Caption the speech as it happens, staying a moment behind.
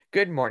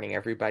Good morning,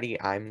 everybody.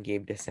 I'm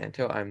Gabe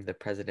DeSanto. I'm the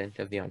president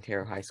of the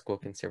Ontario High School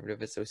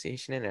Conservative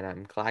Association, and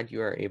I'm glad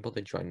you are able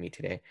to join me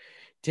today.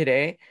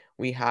 Today,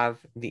 we have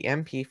the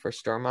MP for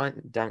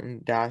Stormont,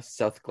 Dundas,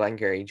 South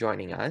Glengarry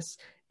joining us,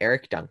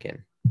 Eric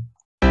Duncan.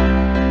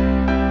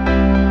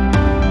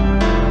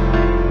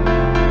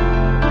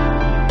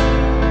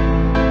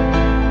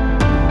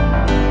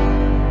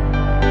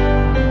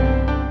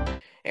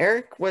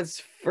 Eric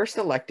was first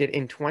elected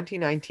in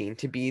 2019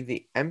 to be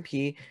the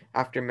MP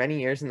after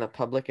many years in the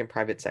public and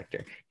private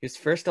sector. He was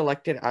first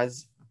elected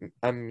as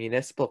a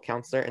municipal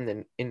councillor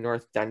in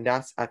North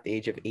Dundas at the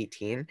age of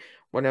 18,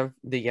 one of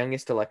the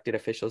youngest elected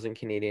officials in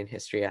Canadian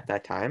history at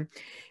that time.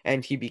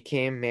 And he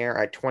became mayor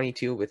at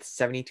 22 with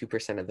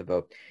 72% of the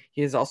vote.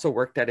 He has also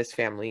worked at his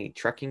family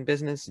trucking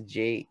business,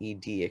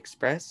 JED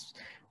Express,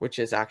 which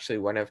is actually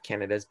one of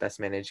Canada's best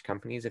managed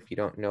companies, if you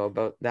don't know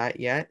about that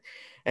yet.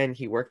 And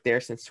he worked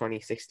there since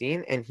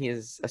 2016, and he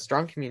is a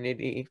strong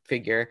community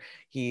figure.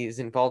 He's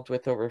involved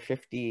with over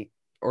 50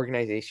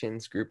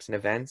 organizations, groups, and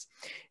events,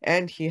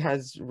 and he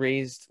has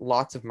raised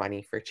lots of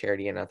money for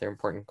charity and other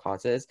important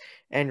causes.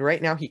 And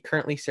right now, he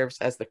currently serves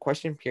as the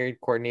question period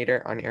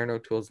coordinator on Aaron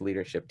O'Toole's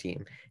leadership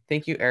team.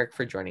 Thank you, Eric,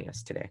 for joining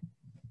us today.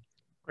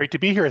 Great to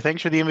be here.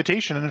 Thanks for the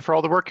invitation and for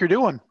all the work you're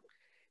doing.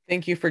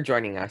 Thank you for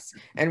joining us.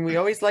 And we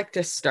always like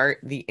to start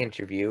the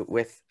interview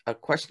with a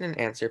question and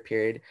answer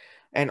period.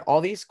 And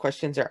all these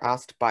questions are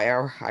asked by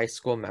our high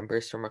school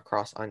members from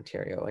across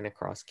Ontario and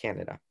across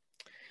Canada.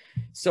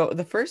 So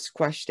the first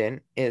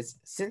question is,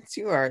 since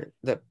you are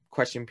the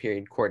question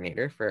period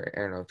coordinator for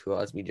Aaron O'Toole,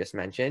 as we just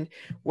mentioned,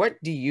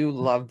 what do you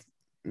love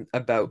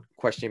about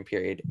question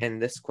period?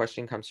 And this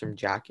question comes from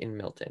Jack in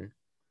Milton.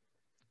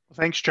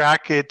 Thanks,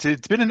 Jack. It's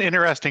been an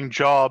interesting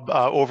job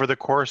over the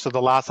course of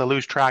the last, I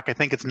lose track, I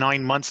think it's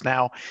 9 months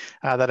now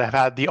that I've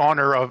had the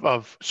honor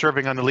of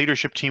serving on the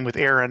leadership team with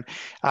Aaron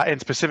and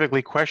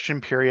specifically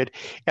question period.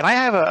 And I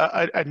have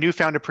a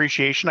newfound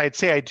appreciation. I'd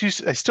say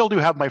I still do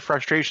have my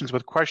frustrations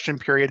with question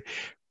period.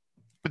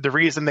 The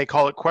reason they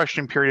call it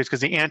question period is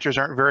because the answers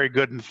aren't very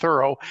good and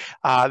thorough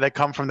that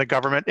come from the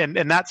government.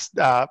 And that's,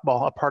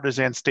 well, a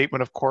partisan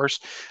statement, of course,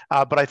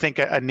 but I think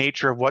a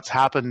nature of what's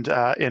happened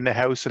in the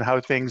House and how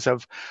things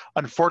have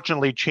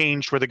unfortunately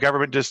changed, where the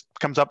government just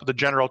comes up with the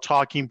general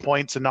talking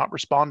points and not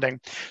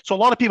responding. So a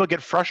lot of people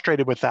get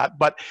frustrated with that.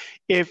 But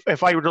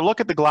if I were to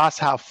look at the glass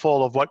half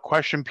full of what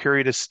question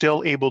period is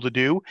still able to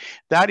do,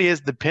 that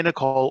is the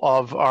pinnacle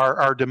of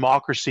our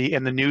democracy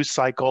and the news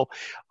cycle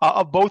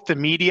of both the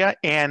media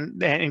and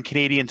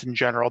Canadians in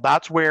general.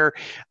 That's where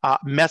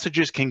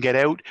messages can get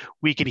out.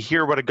 We can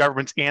hear what a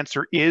government's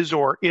answer is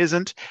or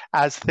isn't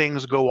as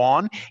things go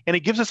on. And it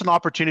gives us an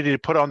opportunity to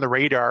put on the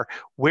radar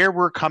where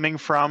we're coming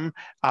from,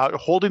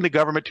 holding the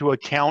government to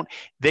account.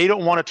 They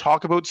don't want to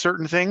talk about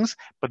certain things,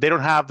 but they don't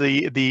have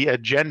the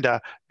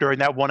agenda during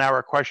that 1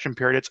 hour question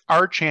period. It's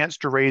our chance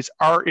to raise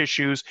our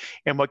issues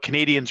and what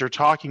Canadians are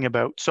talking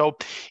about. So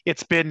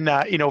it's been,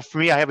 for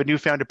me, I have a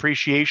newfound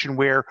appreciation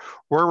where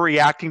we're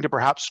reacting to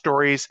perhaps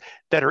stories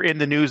that are in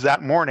the news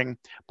that morning,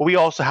 but we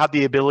also have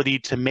the ability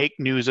to make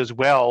news as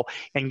well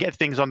and get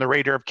things on the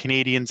radar of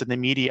Canadians and the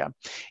media.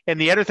 And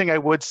the other thing I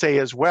would say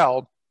as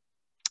well,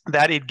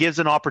 that it gives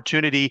an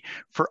opportunity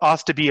for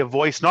us to be a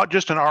voice, not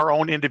just in our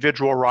own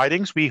individual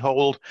ridings. We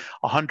hold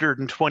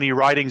 120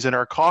 ridings in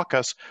our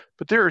caucus,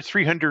 but there are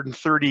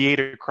 338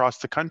 across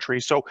the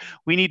country. So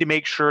we need to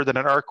make sure that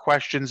in our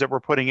questions that we're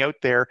putting out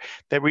there,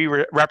 that we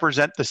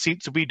represent the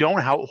seats that we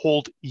don't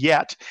hold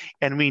yet,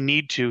 and we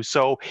need to.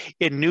 So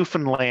in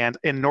Newfoundland,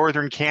 in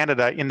Northern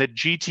Canada, in the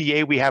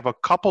GTA, we have a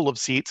couple of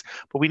seats,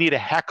 but we need a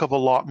heck of a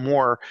lot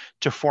more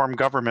to form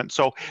government.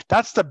 So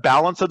that's the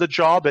balance of the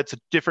job. It's a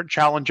different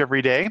challenge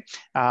every day.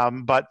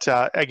 But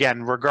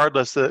again,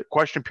 regardless, the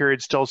question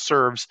period still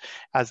serves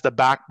as the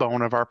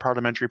backbone of our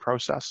parliamentary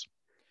process.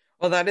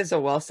 Well, that is a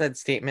well said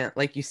statement.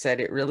 Like you said,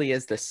 it really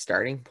is the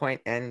starting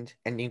point and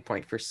ending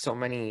point for so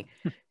many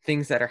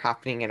things that are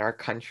happening in our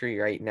country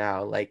right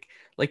now. Like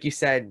you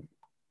said,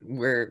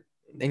 we're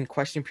in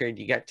question period,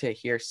 you get to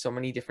hear so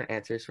many different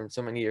answers from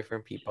so many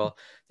different people.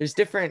 There's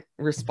different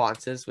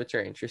responses, which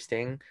are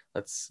interesting.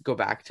 Let's go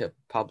back to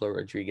Pablo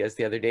Rodriguez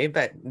the other day,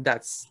 but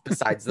that's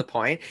besides the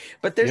point.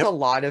 But there's a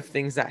lot of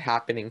things that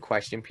happen in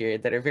question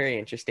period that are very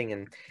interesting,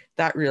 and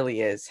that really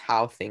is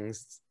how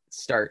things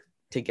start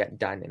to get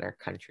done in our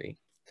country.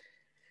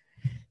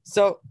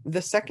 So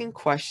the second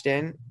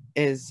question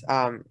is,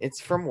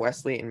 it's from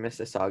Wesley in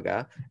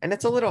Mississauga, and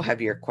it's a little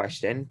heavier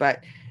question,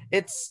 but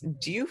it's,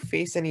 do you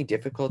face any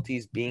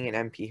difficulties being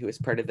an MP who is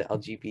part of the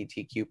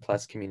LGBTQ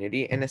plus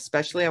community? And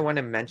especially I want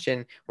to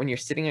mention when you're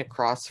sitting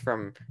across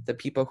from the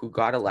people who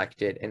got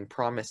elected and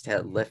promised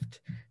to lift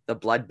the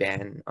blood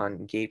ban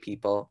on gay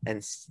people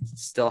and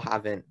still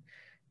haven't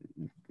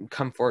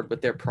come forward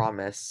with their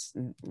promise.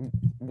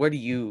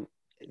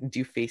 Do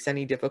you face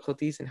any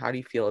difficulties, and how do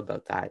you feel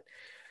about that?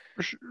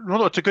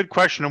 No, it's a good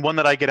question, and one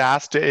that I get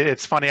asked.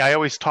 It's funny. I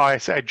always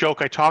talk. I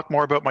joke. I talk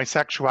more about my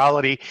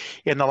sexuality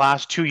in the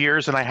last 2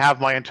 years than I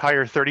have my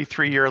entire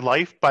 33-year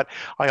life. But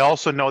I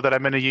also know that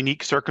I'm in a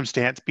unique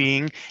circumstance,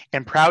 being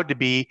and proud to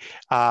be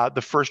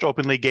the first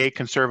openly gay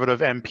Conservative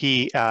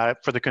MP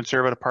for the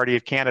Conservative Party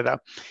of Canada.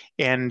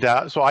 And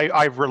so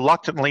I've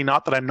reluctantly,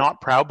 not that I'm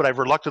not proud, but I've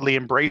reluctantly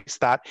embraced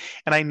that.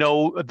 And I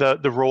know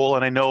the role,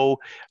 and I know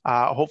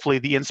hopefully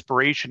the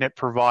inspiration it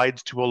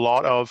provides to a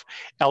lot of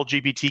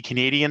LGBT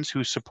Canadians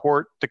who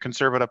support the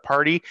Conservative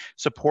Party,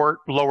 support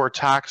lower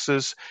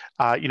taxes,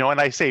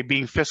 and I say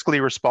being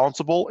fiscally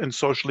responsible and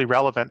socially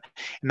relevant.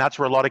 And that's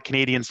where a lot of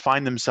Canadians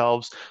find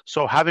themselves.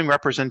 So having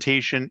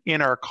representation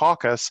in our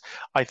caucus,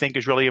 I think,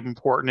 is really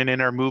important, and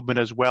in our movement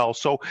as well.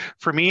 So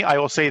for me, I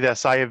will say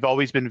this: I have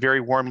always been very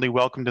warmly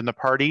welcomed in the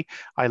party.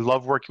 I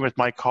love working with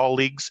my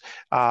colleagues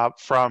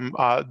from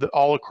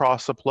all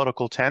across the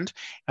political tent,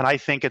 and I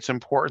think it's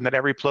important that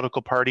every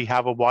political party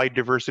have a wide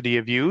diversity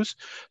of views.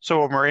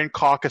 So when we're in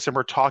caucus and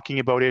we're talking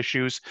about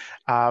issues,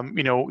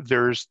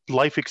 there's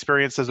life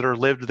experiences that are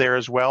lived there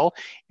as well,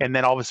 and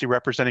then obviously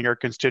representing our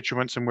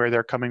constituents and where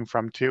they're coming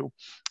from too.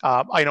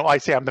 I know I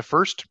say I'm the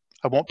first.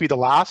 I won't be the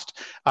last.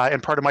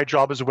 And part of my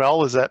job as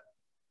well is that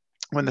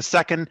when the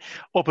second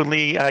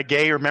openly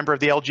gay or member of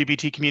the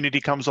LGBT community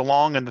comes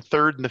along, and the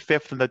third and the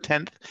fifth and the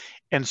 10th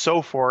and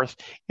so forth,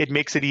 it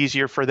makes it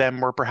easier for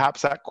them, where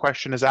perhaps that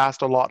question is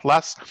asked a lot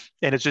less,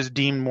 and it's just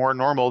deemed more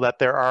normal that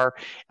there are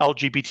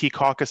LGBT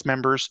caucus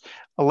members.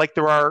 Like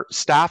there are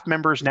staff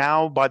members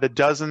now by the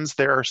dozens,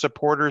 there are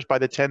supporters by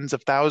the tens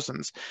of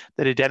thousands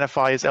that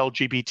identify as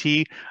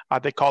LGBT.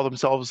 They call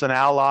themselves an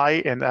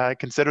ally and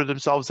consider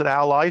themselves an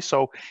ally.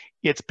 So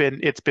it's been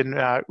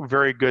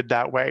very good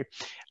that way.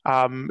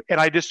 And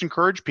I just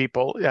encourage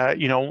people,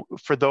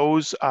 for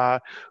those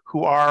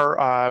who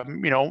are,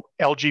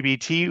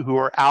 LGBT, who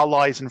are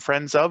allies and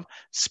friends of,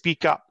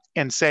 speak up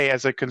and say,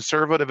 as a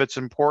conservative, it's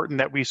important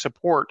that we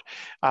support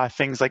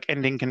things like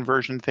ending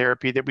conversion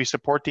therapy, that we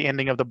support the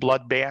ending of the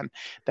blood ban,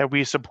 that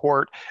we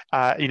support,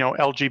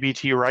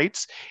 LGBT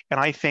rights. And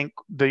I think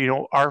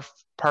our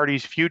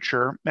party's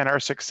future and our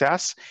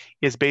success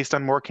is based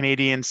on more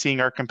Canadians seeing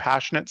our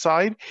compassionate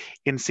side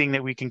and seeing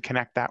that we can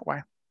connect that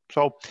way.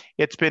 So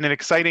it's been an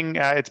exciting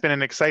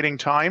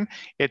time.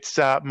 It's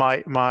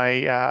my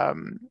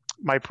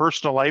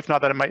personal life,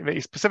 not that it might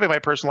be specifically my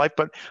personal life,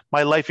 but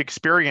my life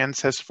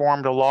experience has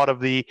formed a lot of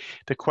the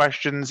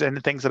questions and the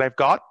things that I've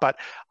got. But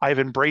I've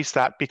embraced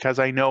that because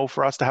I know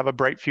for us to have a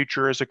bright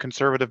future as a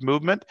conservative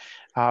movement,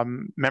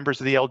 members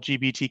of the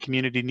LGBT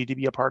community need to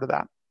be a part of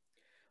that.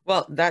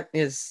 Well, that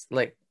is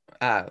like,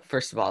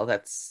 first of all,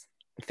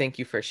 thank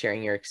you for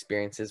sharing your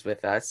experiences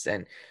with us.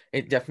 And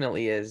it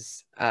definitely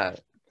is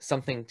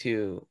something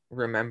to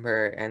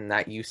remember, and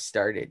that you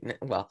started.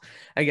 Well,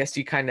 I guess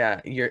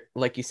you're,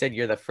 like you said,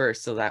 you're the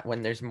first, so that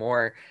when there's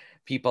more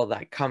people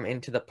that come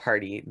into the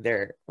party,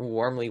 they're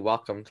warmly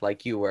welcomed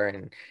like you were.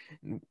 And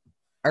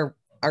our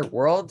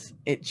world,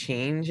 it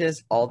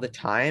changes all the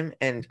time,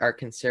 and our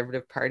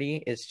Conservative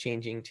Party is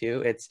changing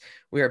too.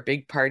 We're a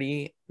big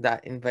party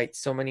that invites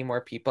so many more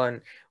people,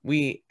 and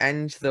we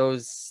end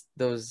those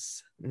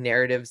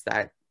narratives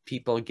that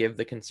people give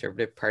the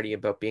Conservative Party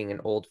about being an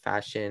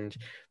old-fashioned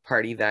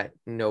party that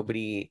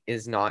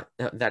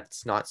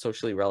that's not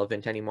socially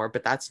relevant anymore.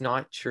 But that's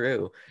not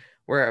true.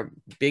 We're a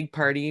big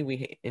party.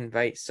 We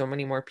invite so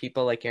many more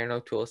people, like Aaron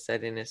O'Toole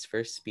said in his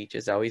first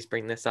speeches. I always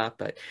bring this up,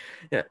 but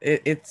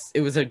it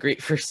was a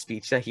great first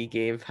speech that he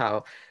gave,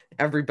 how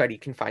everybody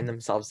can find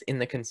themselves in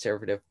the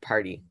Conservative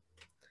Party.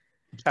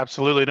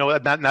 Absolutely. No,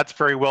 that's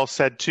very well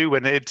said too.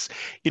 And it's,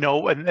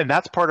 and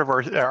that's part of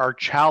our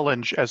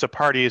challenge as a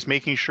party, is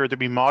making sure that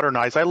we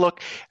modernize. I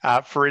look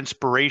for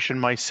inspiration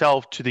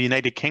myself to the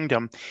United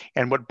Kingdom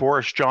and what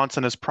Boris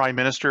Johnson as Prime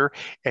Minister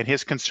and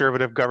his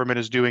Conservative government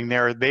is doing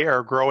there. They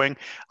are growing.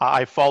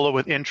 I follow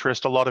with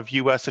interest a lot of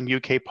US and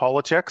UK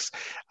politics.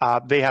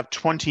 They have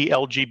 20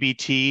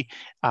 LGBT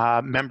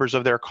members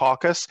of their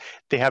caucus.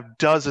 They have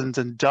dozens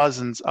and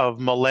dozens of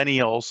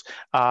millennials,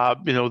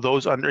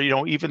 those under,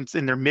 even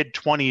in their mid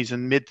 20s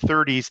and mid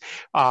 30s,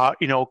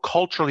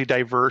 culturally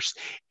diverse,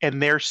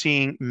 and they're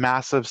seeing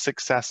massive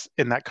success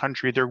in that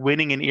country. They're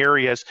winning in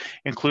areas,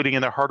 including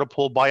in the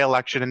Hartlepool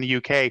by-election in the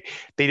UK.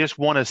 They just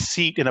won a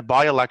seat in a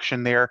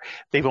by-election there.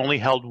 They've only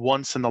held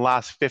once in the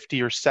last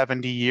 50 or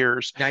 70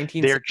 years.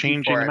 They're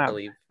changing them out. I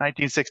believe.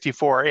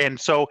 1964.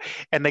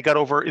 And they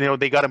got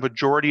they got a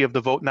majority of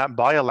the vote in that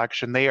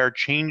by-election. They are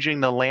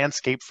changing the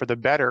landscape for the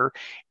better.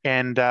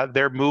 And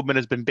their movement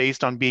has been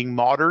based on being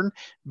modern,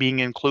 being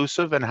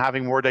inclusive, and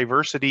having more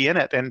diversity in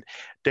it. And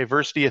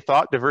diversity of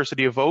thought,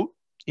 diversity of vote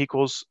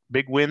equals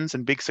big wins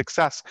and big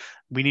success.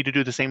 We need to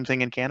do the same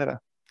thing in Canada.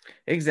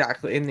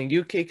 Exactly. In the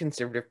UK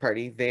Conservative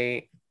Party,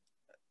 they,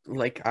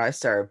 like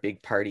us, are a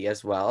big party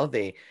as well.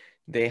 They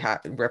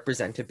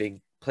represent a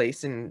big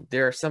place, and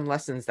there are some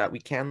lessons that we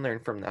can learn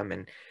from them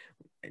and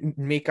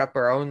make up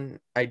our own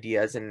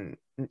ideas and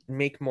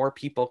make more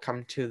people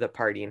come to the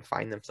party and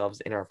find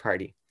themselves in our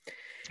party.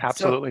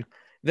 Absolutely. So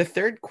The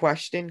third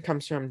question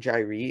comes from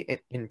Jairi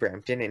in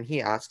Brampton, and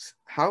he asks,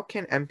 how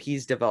can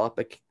MPs develop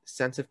a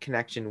sense of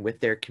connection with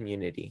their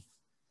community?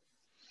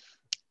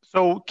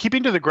 So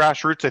keeping to the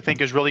grassroots, I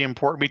think, is really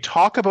important. We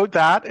talk about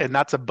that, and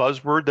that's a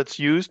buzzword that's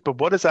used, but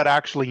what does that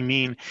actually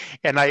mean?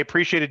 And I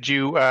appreciated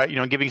you,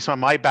 giving some of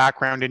my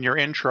background in your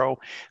intro.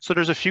 So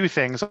there's a few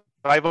things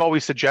I've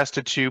always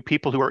suggested to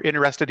people who are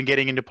interested in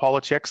getting into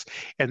politics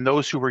and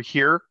those who are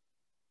here.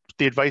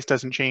 The advice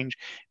doesn't change.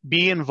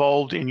 Be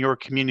involved in your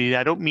community.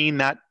 I don't mean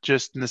that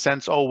just in the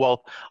sense, oh,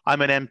 well,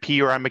 I'm an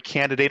MP or I'm a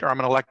candidate or I'm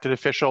an elected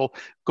official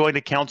going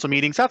to council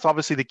meetings. That's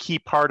obviously the key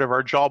part of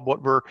our job,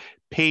 what we're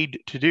paid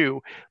to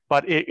do.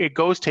 But it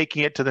goes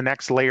taking it to the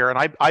next layer.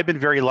 And I've been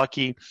very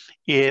lucky.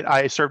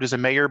 I served as a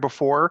mayor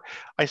before.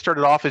 I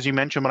started off, as you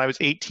mentioned, when I was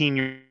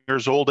 18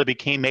 years old. I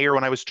became mayor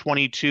when I was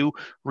 22,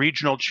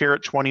 regional chair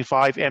at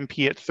 25,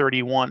 MP at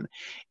 31.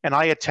 And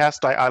I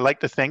attest, I like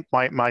to think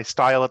my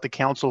style at the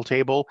council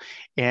table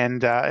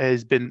and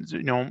has been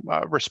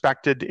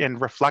respected and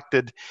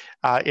reflected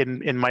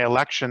in my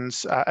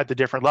elections at the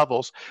different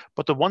levels.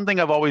 But the one thing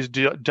I've always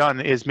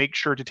done is make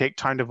sure to take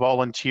time to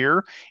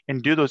volunteer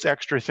and do those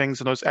extra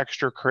things and those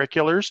extracurriculars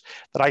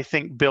that I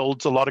think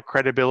builds a lot of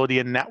credibility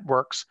and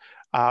networks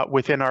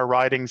within our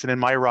ridings and in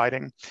my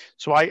riding.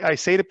 So I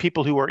say to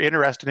people who are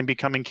interested in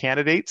becoming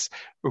candidates,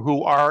 or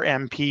who are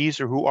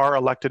MPs or who are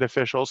elected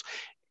officials,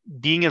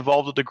 being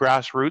involved with the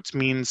grassroots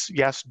means,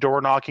 yes,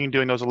 door knocking,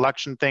 doing those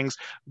election things,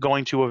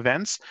 going to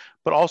events,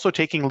 but also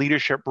taking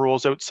leadership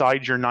roles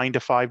outside your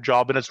 9-to-5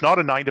 job. And it's not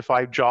a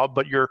 9-to-5 job,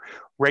 but your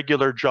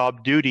regular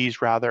job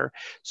duties rather.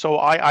 So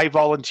I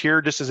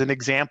volunteer, just as an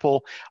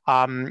example.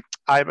 I'm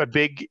a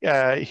big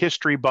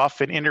history buff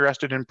and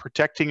interested in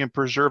protecting and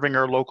preserving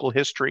our local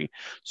history.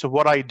 So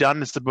what I've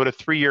done is about a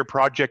 3-year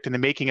project in the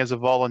making as a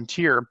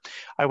volunteer.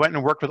 I went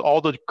and worked with all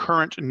the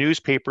current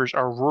newspapers,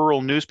 our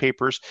rural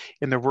newspapers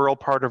in the rural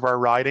part of our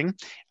riding,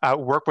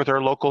 work with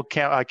our local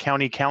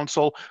county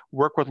council,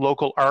 work with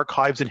local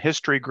archives and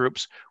history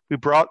groups. We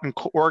brought and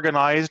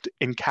organized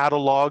and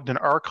cataloged and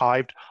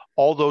archived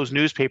all those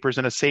newspapers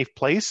in a safe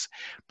place,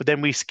 but then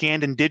we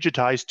scanned and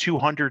digitized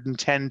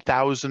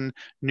 210,000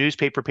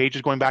 newspaper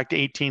pages going back to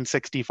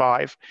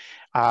 1865,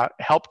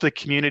 helped the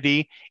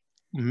community,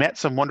 met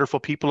some wonderful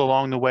people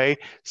along the way,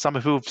 some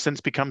of who have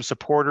since become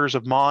supporters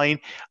of mine,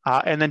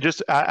 and then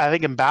just, I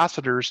think,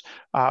 ambassadors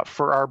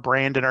for our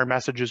brand and our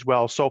message as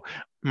well. So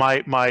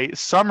my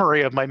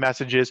summary of my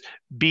message is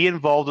be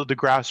involved with the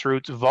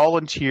grassroots,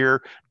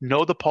 volunteer,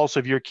 know the pulse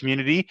of your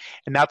community,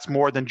 and that's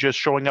more than just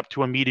showing up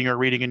to a meeting or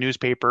reading a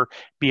newspaper.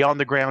 Be on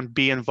the ground,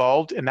 be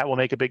involved, and that will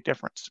make a big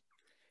difference.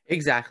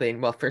 Exactly. And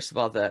well, first of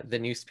all, the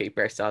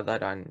newspaper, I saw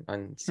that on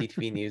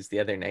CTV News the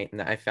other night, and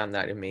I found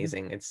that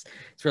amazing. It's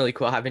really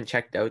cool. I haven't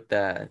checked out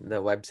the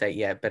website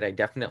yet, but I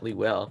definitely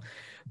will.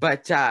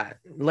 But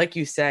like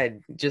you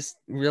said, just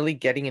really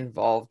getting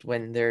involved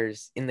when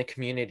there's in the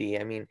community.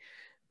 I mean,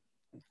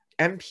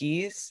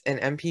 MPs and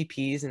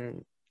MPPs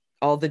and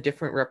all the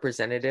different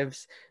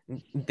representatives,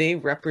 they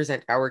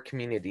represent our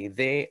community.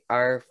 They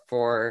are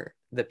for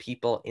the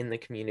people in the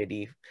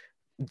community.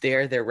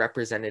 They're their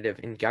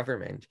representative in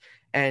government,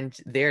 and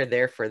they're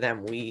there for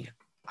them. We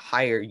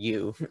hire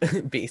you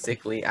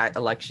basically at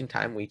election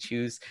time. We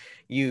choose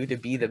you to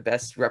be the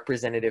best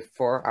representative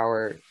for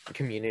our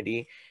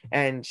community,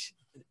 and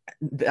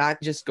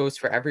that just goes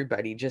for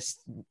everybody.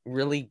 Just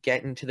really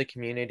get into the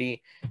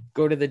community,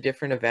 go to the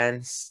different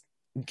events,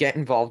 get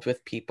involved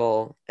with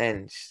people,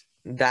 and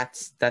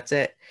that's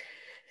it.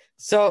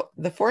 So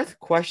the fourth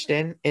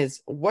question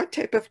is, what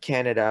type of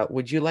Canada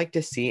would you like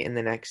to see in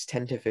the next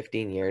 10 to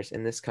 15 years?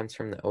 And this comes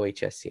from the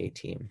OHSCA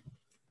team.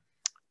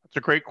 That's a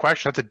great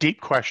question. That's a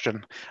deep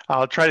question.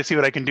 I'll try to see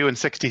what I can do in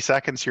 60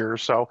 seconds here or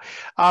so.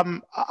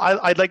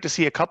 I'd like to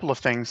see a couple of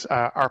things.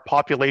 Our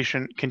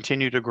population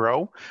continue to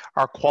grow.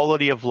 Our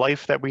quality of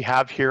life that we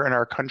have here in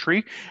our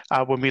country,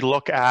 when we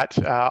look at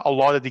a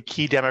lot of the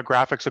key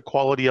demographics of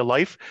quality of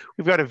life,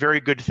 we've got a very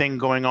good thing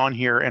going on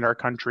here in our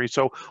country.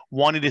 So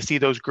wanting to see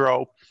those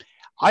grow.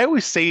 I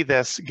always say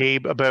this,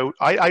 Gabe, about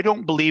I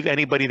don't believe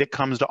anybody that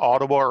comes to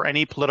Ottawa or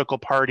any political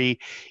party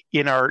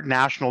in our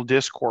national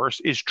discourse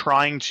is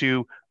trying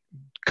to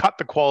cut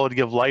the quality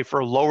of life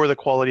or lower the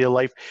quality of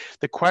life.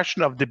 The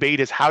question of debate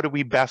is, how do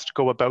we best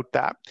go about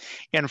that?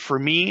 And for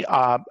me,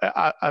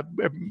 a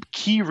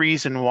key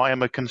reason why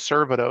I'm a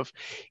conservative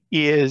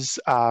is,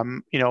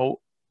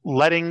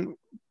 letting,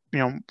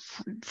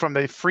 from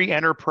the free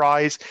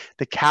enterprise,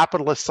 the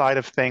capitalist side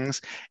of things,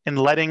 and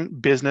letting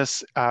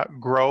business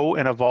grow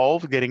and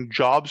evolve, getting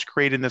jobs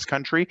created in this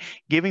country,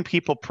 giving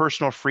people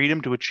personal freedom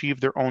to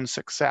achieve their own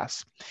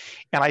success.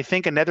 And I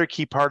think another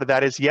key part of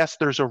that is, yes,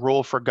 there's a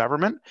role for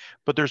government,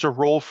 but there's a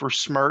role for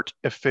smart,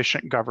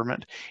 efficient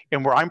government.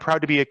 And where I'm proud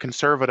to be a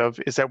conservative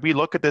is that we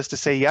look at this to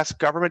say, yes,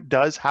 government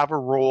does have a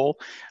role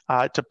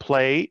to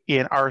play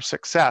in our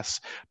success.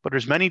 But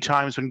there's many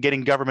times when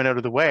getting government out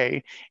of the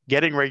way,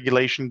 getting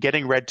regulation,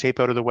 getting red tape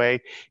out of the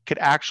way could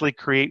actually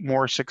create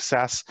more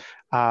success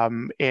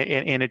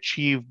and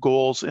achieve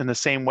goals in the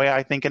same way,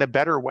 I think in a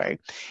better way.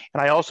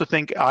 And I also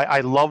think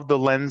I love the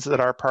lens that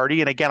our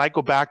party, and again, I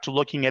go back to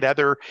looking at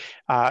other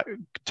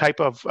type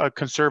of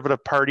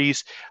conservative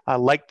parties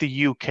like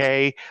the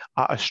UK,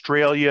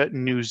 Australia,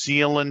 New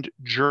Zealand,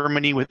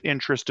 Germany with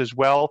interest as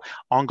well,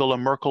 Angela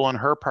Merkel and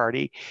her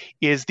party,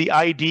 is the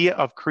idea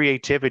of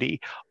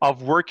creativity,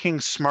 of working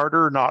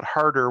smarter, not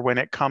harder when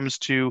it comes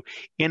to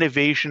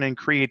innovation and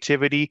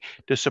creativity,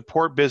 to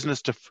support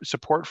business, to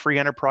support free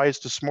enterprise,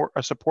 to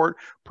support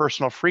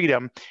personal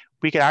freedom.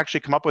 We can actually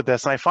come up with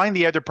this. And I find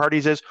the other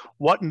parties is,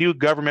 what new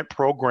government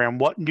program,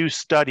 what new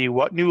study,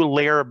 what new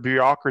layer of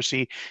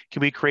bureaucracy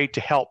can we create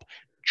to help?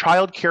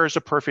 Childcare is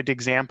a perfect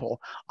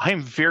example.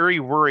 I'm very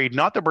worried,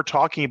 not that we're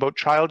talking about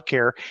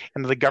childcare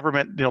and the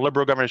government,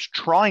 Liberal government is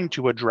trying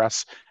to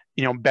address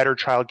better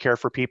childcare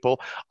for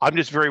people. I'm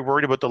just very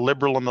worried about the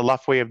liberal and the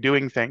left way of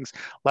doing things.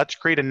 Let's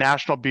create a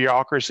national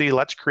bureaucracy.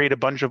 Let's create a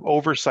bunch of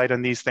oversight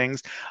on these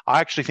things. I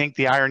actually think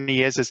the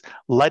irony is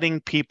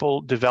letting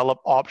people develop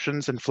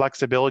options and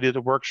flexibility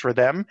that works for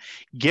them,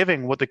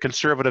 giving what the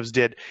Conservatives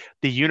did,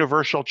 the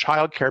universal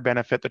childcare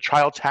benefit, the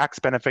child tax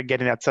benefit,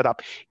 getting that set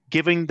up,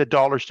 giving the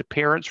dollars to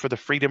parents for the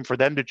freedom for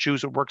them to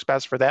choose what works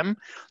best for them.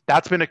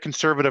 That's been a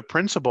Conservative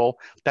principle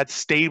that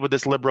stayed with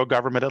this Liberal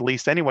government, at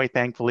least anyway,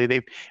 thankfully.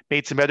 They've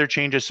made some other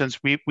changes since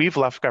we've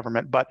left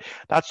government, but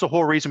that's the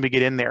whole reason we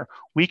get in there.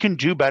 We can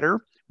do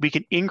better. We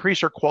can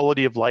increase our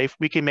quality of life.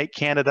 We can make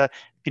Canada,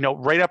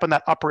 right up in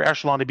that upper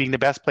echelon of being the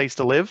best place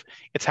to live.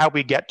 It's how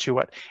we get to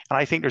it. And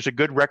I think there's a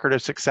good record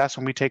of success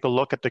when we take a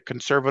look at the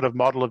Conservative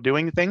model of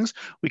doing things.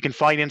 We can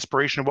find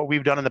inspiration in what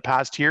we've done in the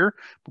past year,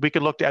 but we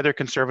can look to other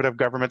Conservative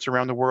governments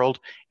around the world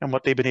and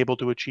what they've been able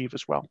to achieve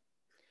as well.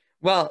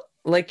 Well,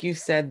 like you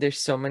said, there's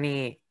so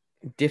many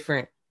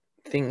different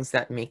things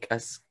that make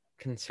us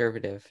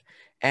conservative.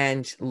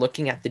 And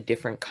looking at the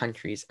different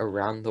countries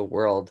around the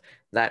world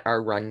that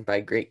are run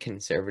by great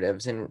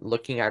conservatives and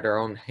looking at our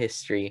own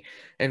history,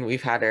 and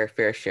we've had our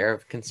fair share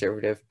of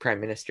conservative prime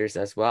ministers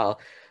as well.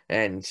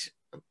 And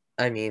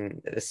I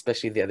mean,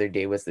 especially the other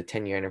day was the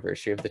 10-year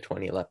anniversary of the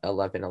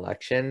 2011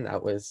 election.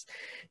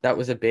 That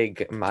was a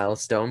big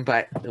milestone,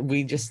 but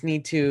we just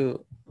need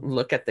to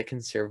look at the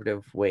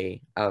conservative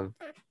way of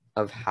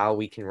how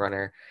we can run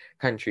our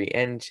country.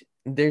 And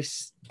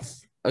there's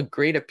a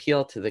great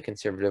appeal to the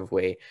conservative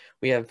way.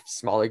 We have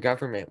smaller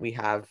government, we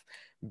have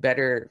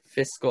better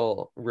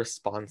fiscal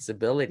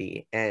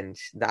responsibility, and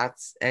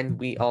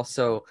we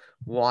also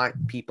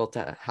want people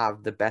to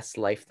have the best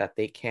life that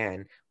they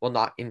can while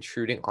not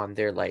intruding on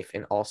their life,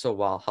 and also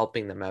while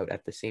helping them out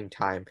at the same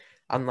time,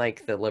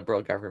 unlike the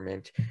Liberal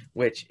government,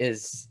 which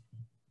is,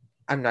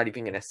 I'm not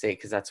even going to say,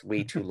 because that's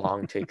way too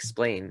long to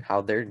explain how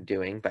they're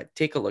doing, but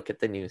take a look at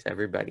the news,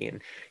 everybody,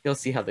 and you'll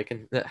see how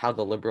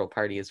the Liberal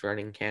Party is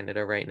running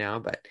Canada right now.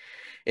 But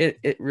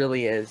it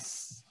really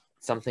is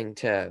something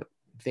to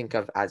think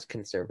of as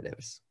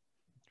conservatives.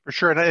 For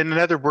sure. And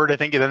another word, I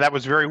think that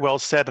was very well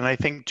said. And I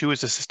think, too,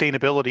 is the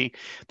sustainability,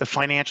 the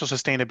financial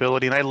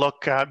sustainability. And I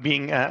look,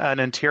 being an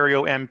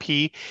Ontario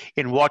MP,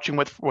 in watching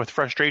with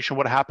frustration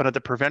what happened at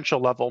the provincial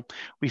level.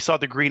 We saw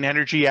the Green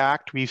Energy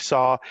Act. We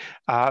saw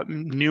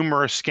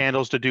numerous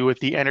scandals to do with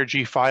the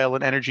energy file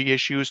and energy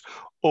issues,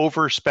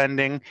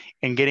 overspending,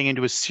 and getting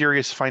into a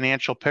serious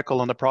financial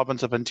pickle in the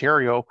province of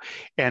Ontario.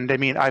 And I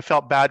mean, I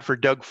felt bad for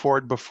Doug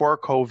Ford before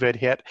COVID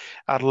hit,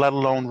 let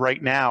alone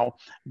right now.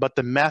 But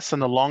the mess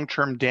and the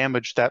long-term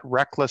damage that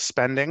reckless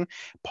spending,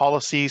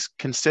 policies,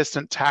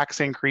 consistent tax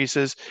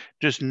increases,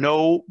 just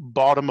no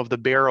bottom of the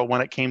barrel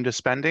when it came to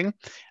spending.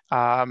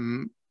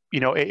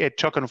 It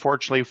took,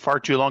 unfortunately, far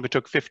too long. It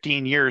took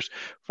 15 years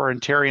for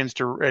Ontarians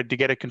to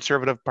get a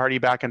Conservative Party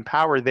back in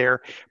power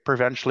there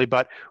provincially.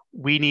 But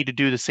we need to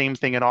do the same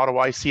thing in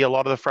Ottawa. I see a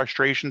lot of the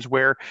frustrations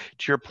where,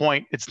 to your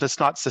point, it's just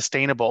not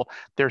sustainable.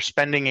 They're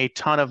spending a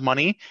ton of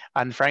money,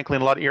 and frankly,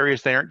 in a lot of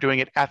areas, they aren't doing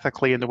it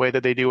ethically in the way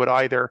that they do it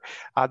either.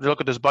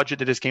 Look at this budget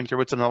that just came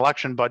through. It's an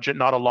election budget,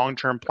 not a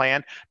long-term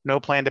plan,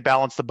 no plan to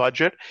balance the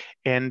budget.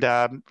 And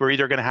we're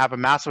either going to have a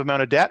massive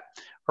amount of debt,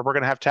 or we're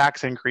going to have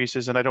tax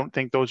increases. And I don't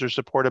think those are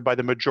supported by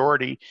the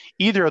majority,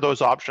 either of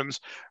those options.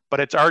 But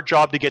it's our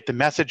job to get the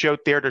message out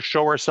there, to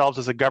show ourselves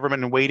as a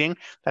government in waiting.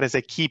 That is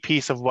a key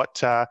piece of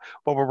what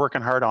we're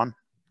working hard on.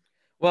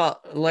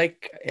 Well,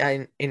 like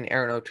in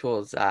Aaron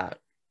O'Toole's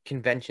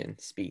convention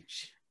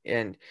speech,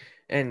 and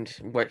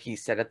what he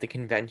said at the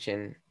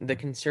convention, the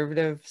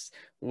Conservatives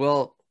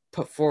will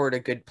put forward a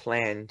good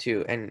plan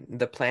too, and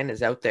the plan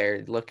is out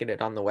there. Look at it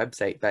on the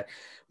website. But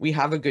we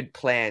have a good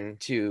plan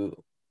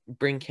to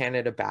bring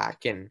Canada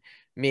back and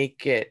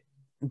make it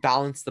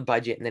balance the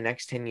budget in the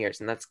next 10 years.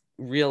 And that's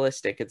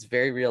realistic. It's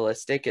very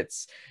realistic.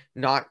 It's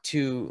not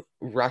too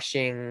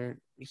rushing.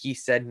 He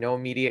said no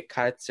immediate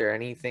cuts or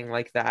anything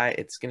like that.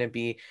 It's going to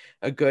be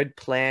a good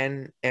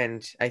plan.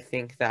 And I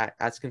think that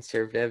as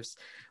Conservatives,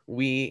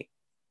 we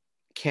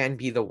can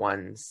be the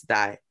ones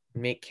that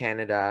make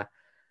Canada,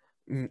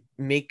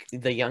 make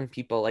the young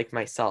people like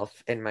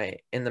myself and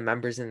the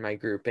members in my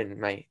group and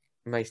my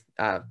my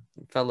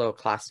fellow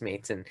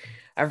classmates and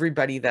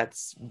everybody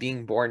that's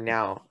being born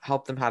now,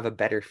 help them have a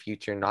better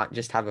future, not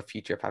just have a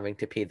future of having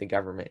to pay the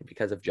government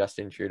because of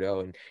Justin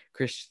Trudeau and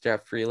Chrystia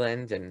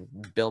Freeland and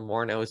Bill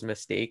Morneau's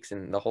mistakes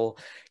and the whole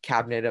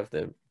cabinet of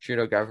the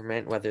Trudeau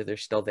government, whether they're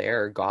still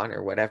there or gone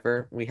or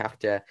whatever. We have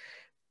to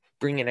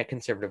bring in a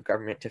conservative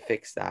government to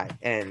fix that.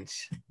 And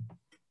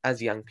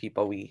as young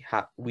people,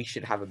 we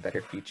should have a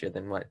better future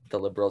than what the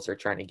Liberals are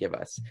trying to give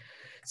us.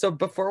 So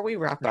before we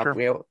wrap up,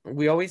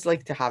 we always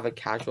like to have a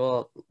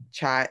casual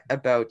chat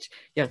about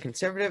young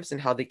conservatives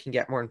and how they can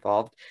get more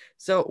involved.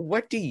 So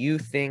what do you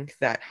think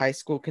that high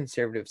school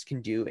conservatives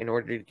can do in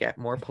order to get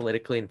more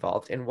politically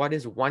involved? And what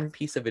is one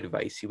piece of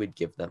advice you would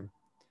give them?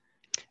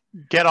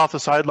 Get off the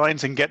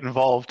sidelines and get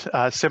involved.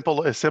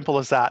 Simple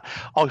as that.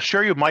 I'll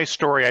share you my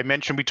story. I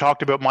mentioned we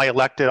talked about my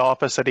elected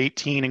office at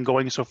 18 and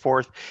going so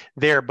forth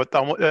there, but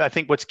I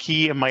think what's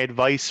key in my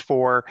advice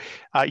for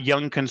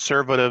young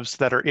conservatives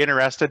that are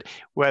interested,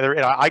 whether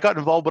I got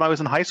involved when I was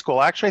in high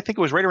school. Actually, I think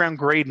it was right around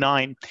grade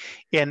 9,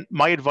 and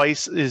my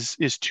advice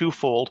is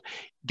twofold.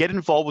 Get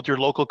involved with your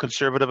local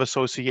conservative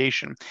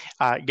association.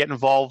 Get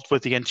involved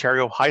with the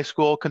Ontario High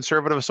School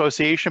Conservative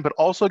Association, but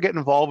also get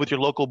involved with your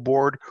local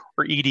board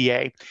or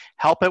EDA.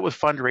 Help out with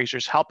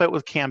fundraisers, help out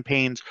with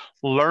campaigns,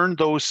 learn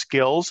those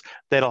skills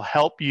that'll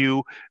help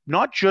you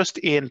not just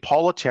in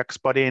politics,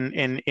 but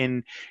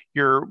in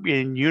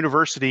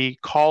university,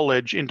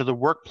 college, into the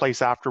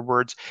workplace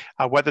afterwards,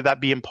 whether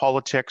that be in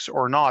politics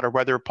or not, or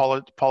whether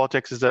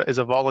politics is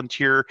a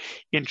volunteer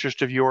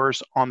interest of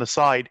yours on the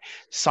side.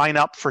 Sign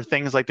up for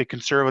things like the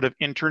Conservative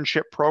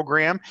Internship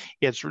Program.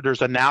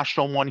 There's a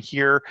national one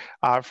here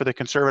for the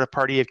Conservative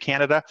Party of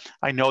Canada.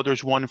 I know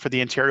there's one for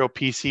the Ontario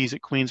PCs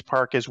at Queen's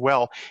Park as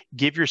well.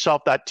 Give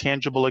yourself that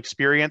tangible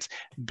experience,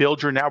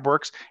 build your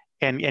networks,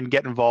 and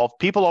get involved.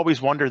 People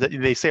always wonder that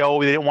they say,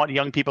 oh, they don't want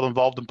young people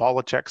involved in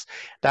politics.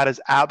 That is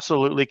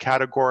absolutely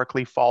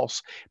categorically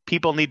false.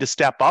 People need to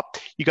step up.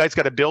 You guys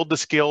got to build the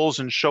skills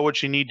and show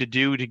what you need to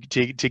do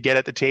to get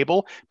at the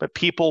table. But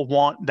people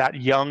want that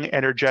young,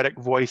 energetic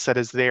voice that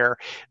is there.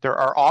 There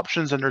are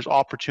options and there's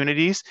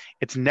opportunities.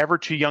 It's never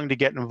too young to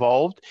get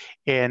involved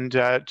and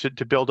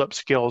to build up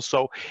skills.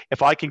 So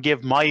if I can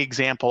give my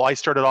example, I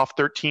started off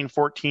 13,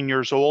 14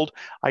 years old.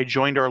 I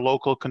joined our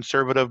local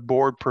conservative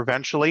board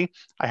provincially.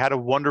 I had a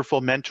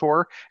wonderful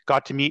mentor,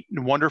 got to meet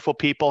wonderful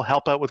people,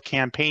 help out with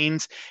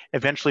campaigns,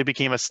 eventually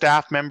became a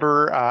staff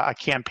member, a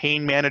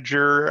campaign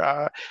manager,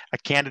 a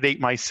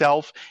candidate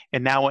myself,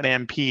 and now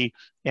an MP.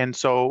 And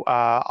so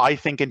I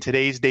think in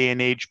today's day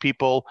and age,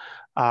 people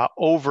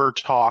over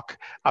talk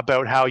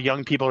about how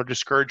young people are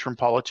discouraged from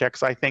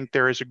politics. I think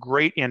there is a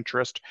great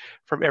interest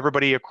from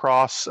everybody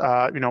across,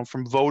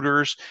 from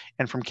voters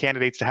and from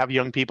candidates to have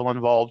young people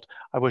involved.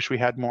 I wish we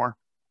had more.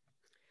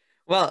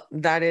 Well,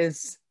 that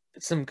is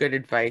some good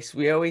advice.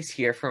 We always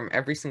hear from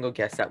every single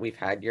guest that we've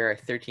had. You're our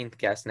 13th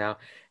guest now,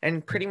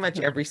 and pretty much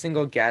every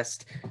single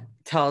guest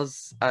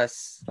tells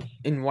us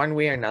in one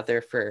way or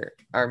another for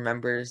our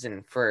members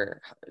and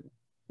for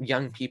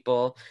young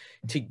people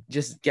to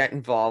just get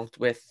involved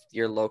with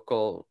your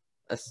local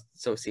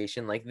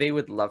association. Like, they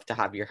would love to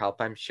have your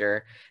help. I'm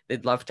sure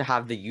they'd love to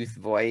have the youth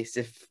voice.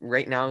 If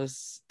right now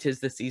tis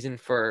the season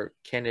for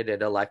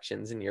candidate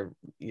elections in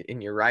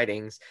your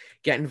ridings,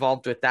 get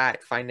involved with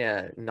that. Find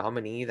a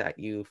nominee that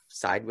you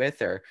side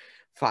with, or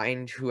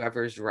find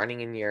whoever's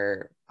running in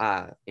your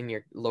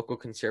local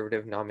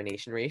conservative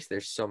nomination race.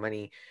 There's so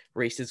many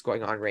races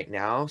going on right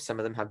now. Some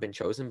of them have been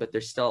chosen, but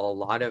there's still a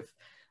lot of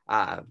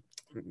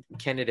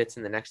candidates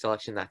in the next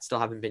election that still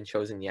haven't been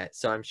chosen yet.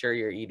 So I'm sure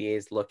your EDA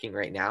is looking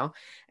right now.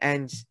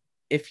 And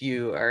if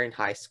you are in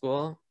high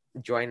school,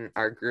 join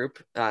our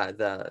group.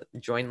 The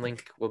join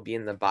link will be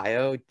in the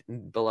bio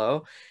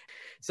below.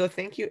 So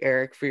thank you,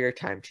 Eric, for your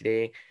time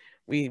today.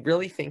 We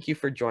really thank you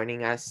for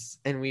joining us,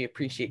 and we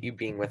appreciate you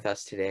being with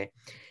us today.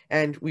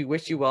 And we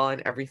wish you well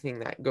in everything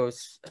that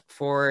goes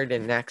forward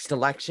in next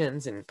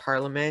elections and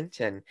Parliament.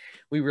 And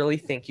we really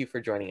thank you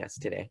for joining us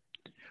today.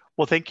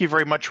 Well, thank you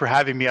very much for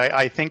having me.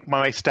 I think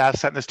my staff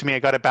sent this to me. I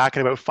got it back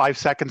in about 5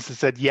 seconds and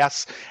said,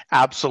 yes,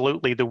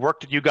 absolutely. The work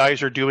that you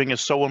guys are doing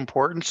is so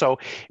important. So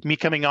me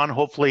coming on,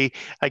 hopefully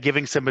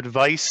giving some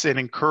advice and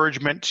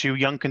encouragement to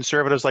young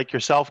conservatives like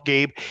yourself,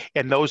 Gabe,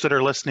 and those that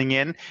are listening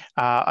in.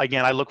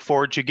 Again, I look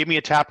forward to give me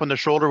a tap on the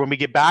shoulder when we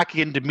get back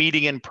into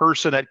meeting in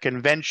person at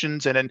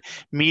conventions and in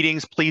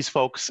meetings. Please,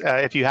 folks,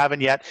 if you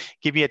haven't yet,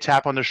 give me a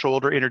tap on the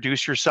shoulder,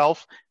 introduce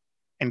yourself,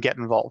 and get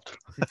involved.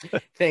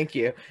 Thank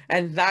you.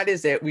 And that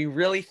is it. We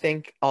really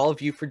thank all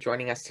of you for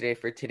joining us today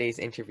for today's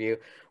interview.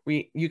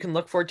 You can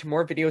look forward to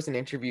more videos and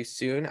interviews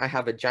soon. I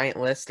have a giant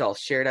list. I'll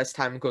share it as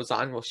time goes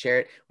on. We'll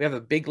share it. We have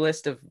a big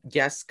list of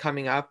guests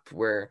coming up.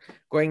 We're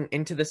going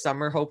into the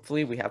summer,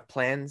 hopefully. We have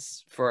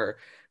plans for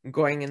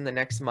going in the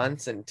next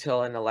months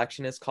until an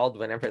election is called,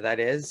 whenever that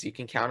is. You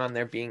can count on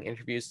there being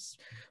interviews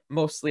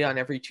mostly on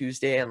every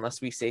Tuesday,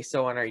 unless we say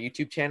so, on our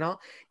YouTube channel.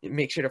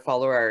 Make sure to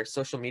follow our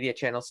social media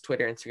channels,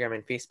 Twitter, Instagram,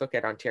 and Facebook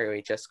at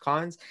Ontario HS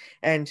Cons.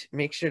 And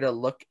make sure to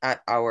look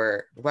at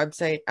our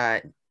website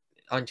at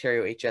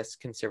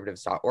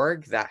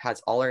ontariohsconservatives.org. That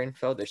has all our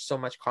info. There's so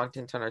much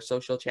content on our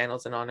social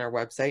channels and on our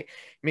website.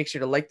 Make sure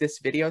to like this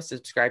video,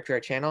 subscribe to our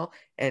channel,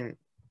 and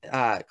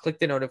click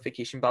the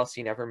notification bell so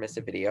you never miss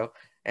a video.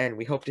 And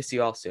we hope to see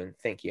you all soon.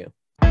 Thank you.